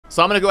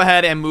So I'm going to go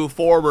ahead and move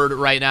forward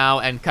right now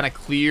and kind of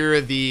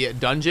clear the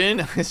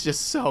dungeon. It's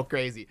just so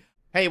crazy.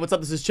 Hey, what's up?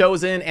 This is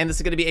Chosen, and this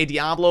is going to be a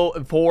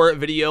Diablo 4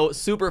 video.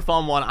 Super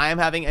fun one. I am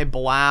having a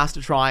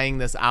blast trying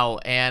this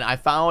out, and I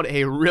found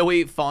a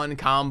really fun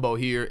combo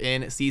here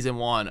in Season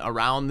 1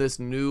 around this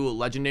new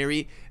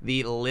legendary,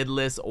 the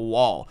Lidless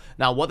Wall.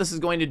 Now, what this is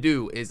going to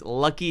do is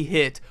lucky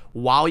hit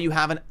while you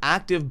have an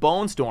active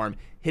Bone Storm.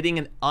 Hitting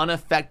an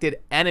unaffected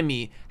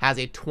enemy has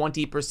a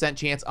 20%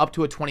 chance, up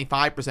to a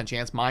 25%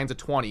 chance, mine's a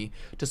 20,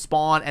 to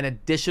spawn an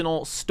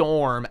additional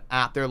storm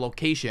at their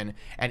location.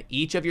 And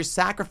each of your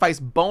sacrifice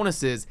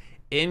bonuses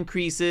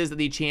increases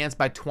the chance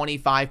by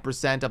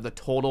 25% of the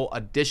total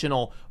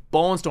additional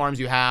bone storms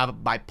you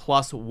have by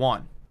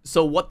 +1.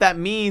 So what that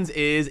means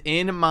is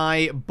in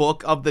my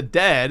Book of the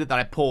Dead that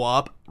I pull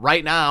up,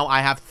 right now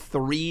I have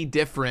 3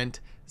 different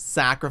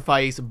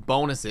sacrifice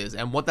bonuses,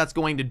 and what that's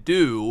going to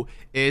do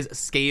is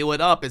scale it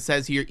up. It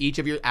says here each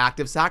of your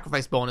active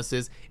sacrifice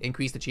bonuses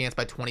increase the chance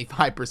by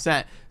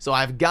 25%. So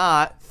I've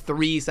got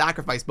 3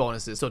 sacrifice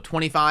bonuses, so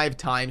 25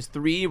 times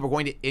 3, we're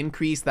going to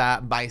increase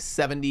that by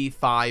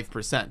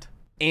 75%.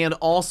 And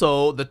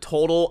also the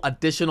total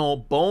additional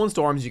bone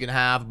storms you can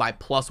have by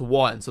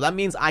 +1. So that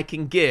means I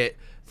can get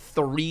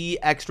 3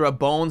 extra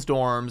bone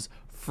storms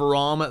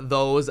from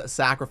those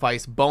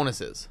sacrifice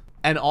bonuses.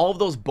 And all of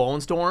those bone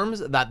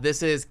storms that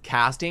this is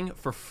casting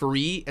for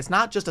free, it's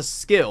not just a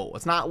skill.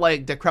 It's not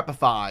like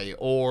Decrepify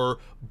or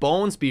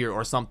Bone Spear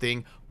or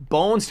something.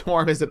 Bone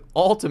Storm is an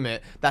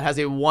ultimate that has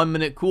a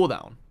 1-minute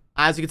cooldown.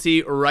 As you can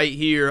see right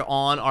here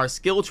on our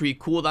skill tree,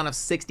 cooldown of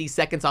 60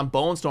 seconds on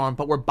Bone Storm,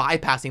 but we're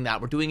bypassing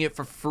that. We're doing it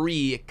for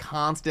free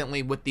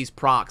constantly with these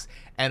procs.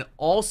 And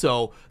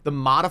also, the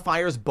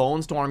modifiers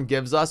Bone Storm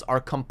gives us are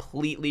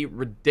completely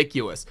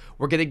ridiculous.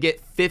 We're going to get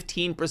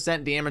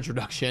 15% damage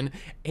reduction,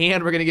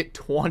 and we're going to get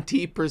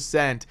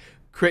 20%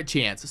 crit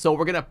chance. So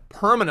we're going to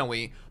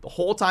permanently, the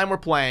whole time we're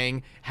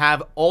playing,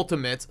 have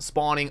ultimates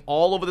spawning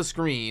all over the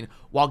screen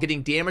while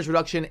getting damage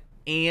reduction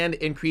and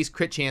increased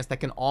crit chance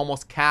that can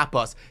almost cap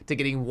us to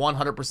getting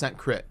 100%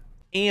 crit.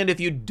 And if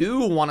you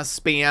do want to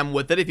spam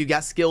with it, if you've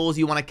got skills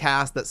you want to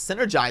cast that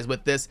synergize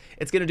with this,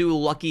 it's going to do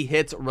lucky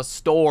hits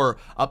restore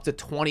up to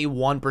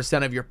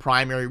 21% of your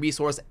primary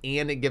resource,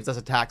 and it gives us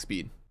attack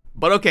speed.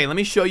 But okay, let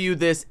me show you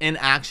this in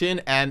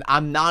action, and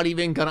I'm not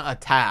even gonna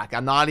attack.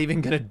 I'm not even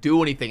gonna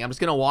do anything. I'm just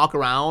gonna walk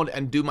around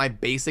and do my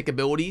basic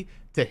ability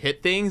to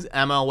hit things,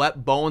 and I'm gonna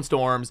let Bone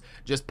Storms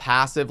just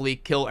passively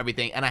kill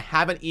everything. And I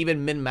haven't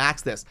even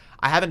min-maxed this.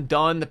 I haven't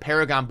done the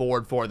Paragon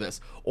board for this,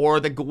 or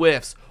the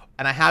glyphs,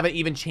 and I haven't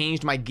even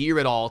changed my gear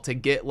at all to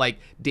get like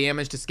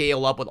damage to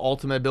scale up with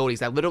ultimate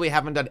abilities. I literally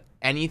haven't done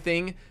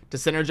anything to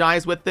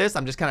synergize with this.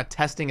 I'm just kind of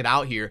testing it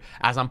out here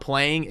as I'm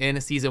playing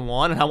in Season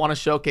 1, and I want to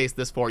showcase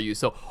this for you.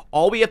 So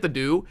all we have to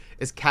do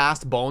is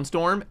cast Bone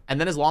Storm, and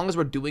then as long as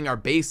we're doing our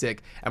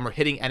basic and we're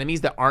hitting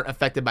enemies that aren't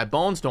affected by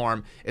Bone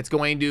Storm, it's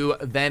going to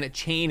then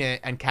chain it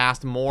and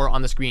cast more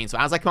on the screen. So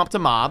as I come up to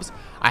mobs,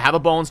 I have a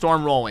Bone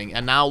Storm rolling,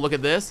 and now look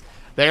at this.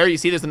 There, you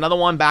see there's another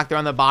one back there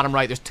on the bottom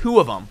right. There's 2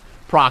 of them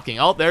procking.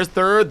 Oh, there's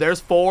 3rd, there's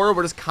 4.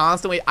 We're just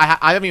constantly,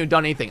 I haven't even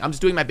done anything. I'm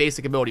just doing my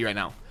basic ability right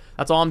now.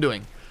 That's all I'm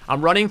doing.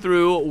 I'm running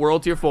through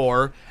World Tier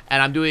 4,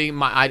 and I'm doing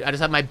my, I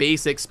just have my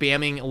basic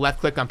spamming left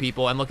click on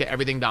people, and look at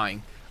everything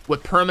dying.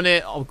 With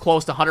permanent,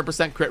 close to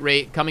 100% crit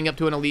rate, coming up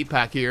to an elite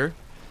pack here.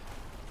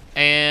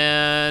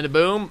 And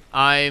boom,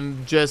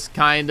 I'm just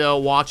kind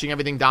of watching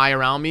everything die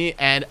around me,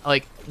 and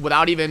like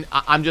without even,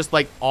 I'm just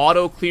like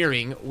auto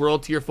clearing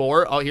World Tier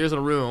 4. Oh, here's a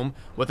room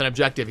with an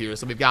objective here.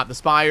 So we've got the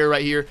Spire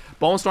right here.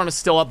 Bone Storm is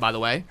still up, by the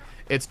way.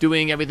 It's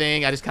doing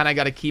everything. I just kind of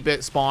got to keep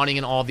it spawning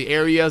in all of the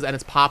areas, and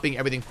it's popping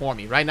everything for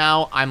me. Right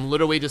now, I'm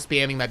literally just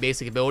spamming my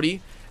basic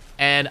ability,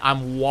 and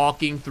I'm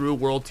walking through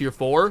World Tier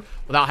 4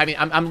 without having,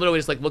 I'm literally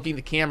just like looking at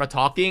the camera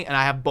talking, and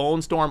I have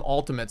Bone Storm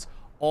ultimates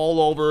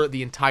all over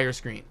the entire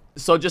screen.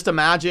 So just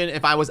imagine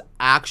if I was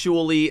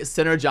actually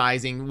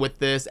synergizing with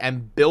this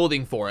and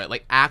building for it,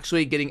 like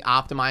actually getting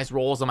optimized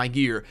rolls on my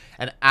gear,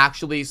 and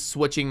actually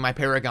switching my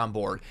Paragon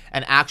board,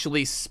 and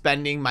actually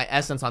spending my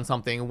essence on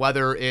something,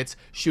 whether it's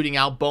shooting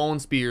out Bone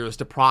Spears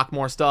to proc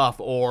more stuff,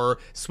 or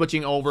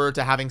switching over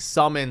to having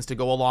summons to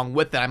go along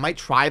with it. I might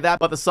try that,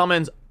 but the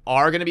summons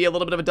are going to be a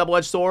little bit of a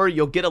double-edged sword.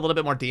 You'll get a little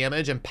bit more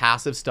damage and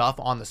passive stuff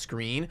on the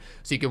screen,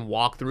 so you can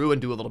walk through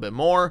and do a little bit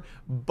more,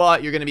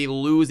 but you're going to be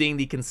losing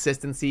the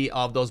consistency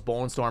of those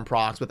Bone Storm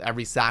procs with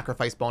every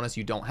sacrifice bonus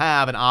you don't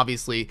have. And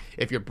obviously,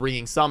 if you're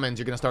bringing summons,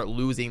 you're going to start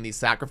losing these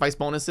sacrifice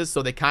bonuses,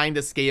 so they kind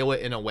of scale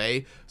it in a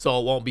way so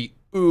it won't be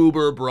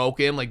uber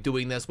broken, like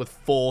doing this with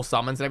full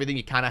summons and everything.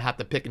 You kind of have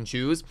to pick and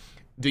choose.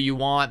 Do you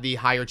want the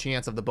higher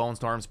chance of the Bone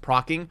Storms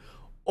proccing,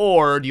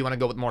 or do you want to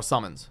go with more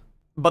summons?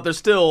 But there's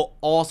still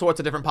all sorts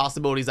of different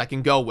possibilities I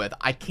can go with.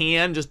 I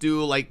can just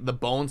do like the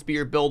Bone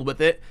Spear build with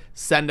it,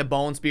 send a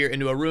Bone Spear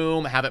into a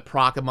room, have it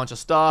proc a bunch of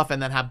stuff,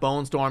 and then have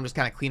Bone Storm just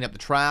kind of clean up the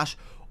trash.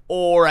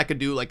 or I could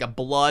do like a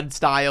blood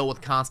style with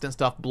constant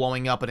stuff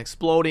blowing up and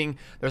exploding.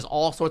 There's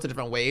all sorts of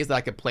different ways that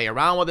I could play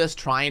around with this,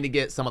 trying to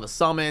get some of the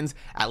summons,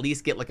 at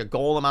least get like a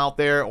golem out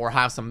there, or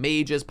have some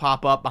mages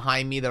pop up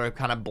behind me that are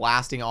kind of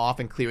blasting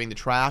off and clearing the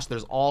trash.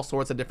 There's all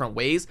sorts of different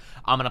ways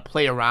I'm going to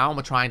play around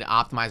with trying to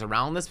optimize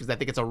around this, because I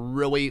think it's a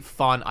really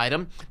fun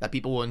item that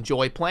people will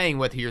enjoy playing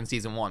with here in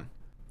Season 1.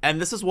 And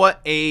this is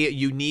what a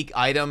unique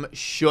item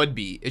should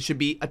be. It should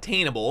be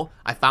attainable.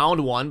 I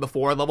found one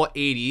before level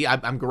 80.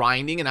 I'm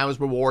grinding and I was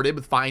rewarded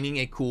with finding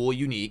a cool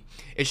unique.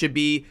 It should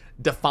be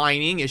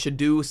defining. It should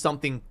do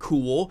something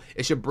cool.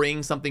 It should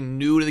bring something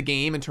new to the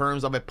game in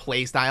terms of a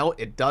play style.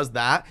 It does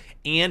that.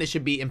 And it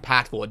should be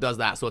impactful. It does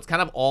that. So it's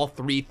kind of all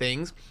three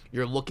things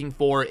you're looking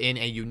for in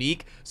a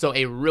unique. So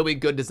a really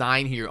good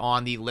design here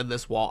on the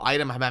lidless wall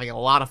item. I'm having a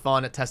lot of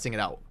fun testing it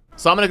out.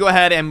 So I'm going to go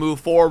ahead and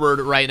move forward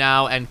right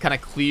now and kind of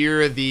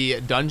clear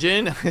the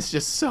dungeon. It's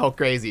just so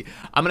crazy.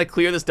 I'm going to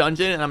clear this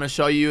dungeon and I'm going to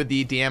show you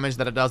the damage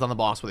that it does on the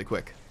boss really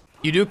quick.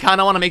 You do kind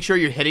of want to make sure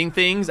you're hitting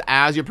things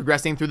as you're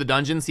progressing through the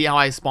dungeon. See how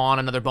I spawn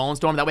another Bone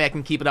Storm? That way I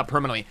can keep it up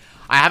permanently.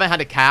 I haven't had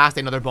to cast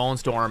another Bone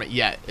Storm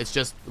yet. It's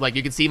just, like,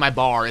 you can see my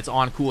bar. It's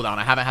on cooldown.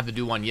 I haven't had to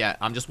do one yet.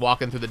 I'm just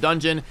walking through the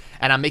dungeon,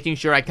 and I'm making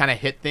sure I kind of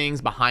hit things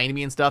behind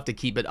me and stuff to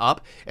keep it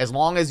up. As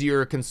long as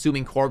you're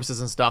consuming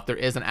corpses and stuff, there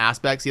is an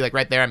aspect. See, like,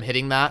 right there, I'm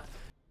hitting that.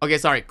 Okay,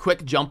 sorry,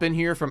 quick jump in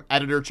here from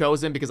Editor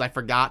Chosen because I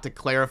forgot to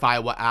clarify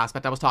what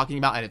aspect I was talking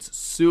about, and it's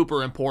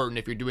super important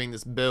if you're doing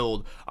this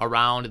build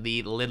around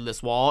the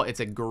lidless wall. It's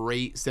a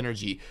great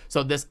synergy.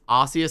 So this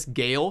Osseous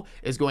Gale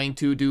is going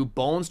to do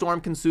Bone Storm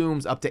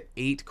consumes up to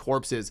 8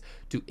 corpses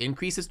to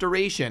increase its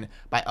duration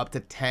by up to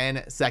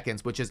 10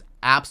 seconds, which is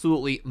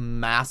absolutely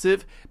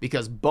massive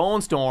because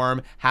Bone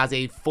Storm has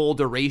a full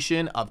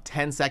duration of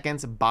 10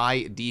 seconds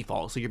by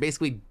default. So you're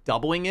basically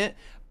doubling it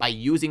by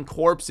using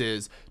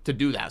corpses to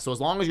do that. So as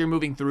long as you're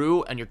moving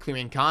through and you're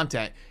clearing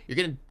content, you're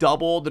going to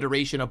double the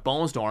duration of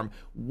Bone Storm,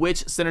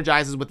 which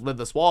synergizes with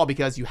Lidless Wall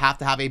because you have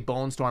to have a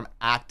Bone Storm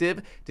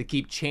active to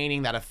keep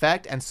chaining that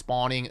effect and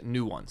spawning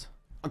new ones.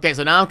 Okay,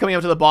 so now I'm coming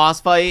up to the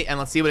boss fight, and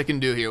let's see what it can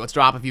do here. Let's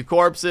drop a few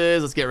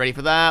corpses. Let's get ready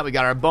for that. We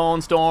got our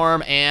Bone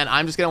Storm, and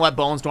I'm just going to let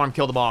Bone Storm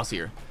kill the boss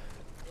here.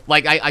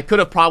 Like, I could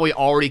have probably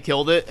already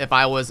killed it if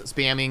I was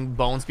spamming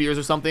Bone Spears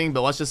or something,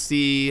 but let's just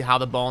see how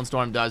the Bone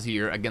Storm does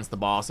here against the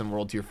boss in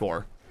World Tier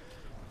 4.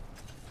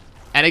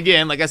 And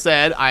again, like I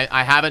said,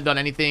 I haven't done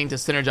anything to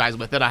synergize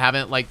with it. I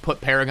haven't, like,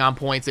 put Paragon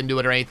points into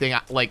it or anything.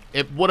 Like,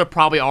 it would have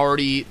probably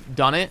already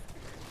done it,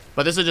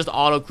 but this is just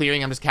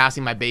auto-clearing. I'm just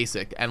casting my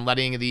basic and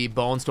letting the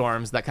Bone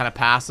Storms that kind of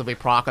passively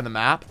proc on the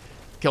map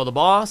kill the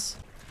boss.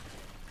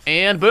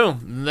 And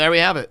boom, there we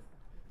have it.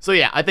 So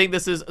yeah, I think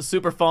this is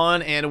super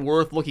fun and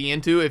worth looking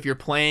into if you're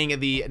playing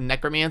the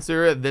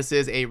Necromancer. This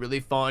is a really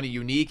fun,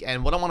 unique,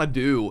 and what I want to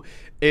do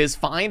is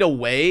find a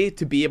way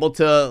to be able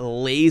to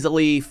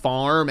lazily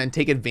farm and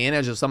take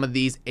advantage of some of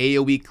these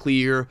AoE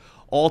clear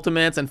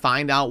ultimates and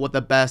find out what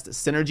the best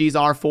synergies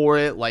are for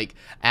it, like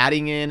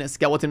adding in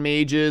skeleton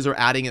mages or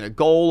adding in a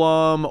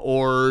golem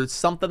or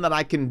something that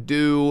I can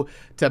do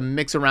to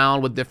mix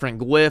around with different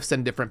glyphs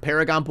and different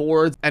paragon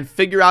boards and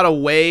figure out a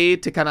way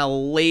to kind of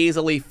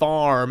lazily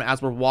farm as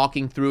we're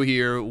walking through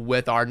here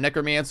with our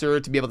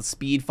Necromancer to be able to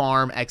speed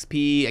farm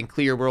XP and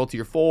clear World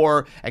Tier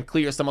 4 and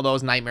clear some of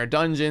those nightmare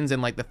dungeons in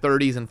like the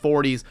 30s and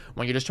 40s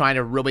when you're just trying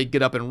to really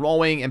get up and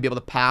rolling and be able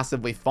to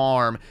passively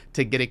farm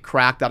to get a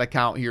cracked out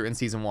account here in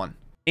Season 1.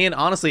 And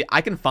honestly,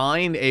 I can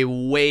find a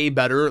way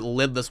better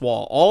lidless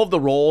wall. All of the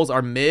rolls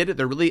are mid.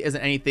 There really isn't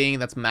anything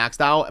that's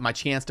maxed out. And my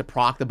chance to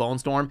proc the Bone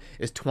Storm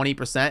is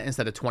 20%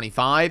 instead of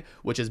 25,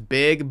 which is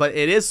big. But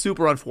it is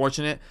super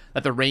unfortunate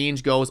that the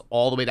range goes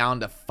all the way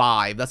down to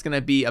 5. That's going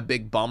to be a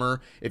big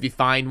bummer if you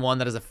find one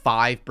that has a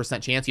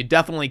 5% chance. You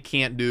definitely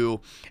can't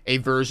do a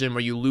version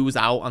where you lose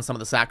out on some of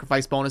the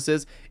sacrifice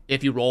bonuses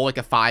if you roll like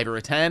a 5 or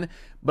a 10.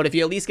 But if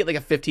you at least get like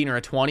a 15 or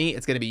a 20,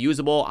 it's going to be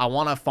usable. I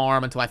want to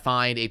farm until I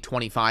find a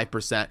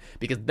 25%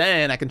 because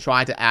then I can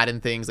try to add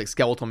in things like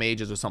skeletal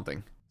mages or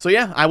something. So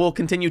yeah, I will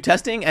continue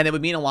testing, and it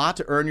would mean a lot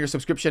to earn your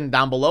subscription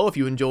down below if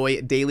you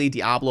enjoy daily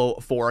Diablo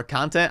 4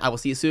 content. I will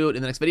see you soon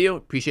in the next video.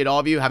 Appreciate all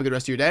of you. Have a good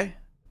rest of your day.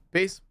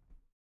 Peace.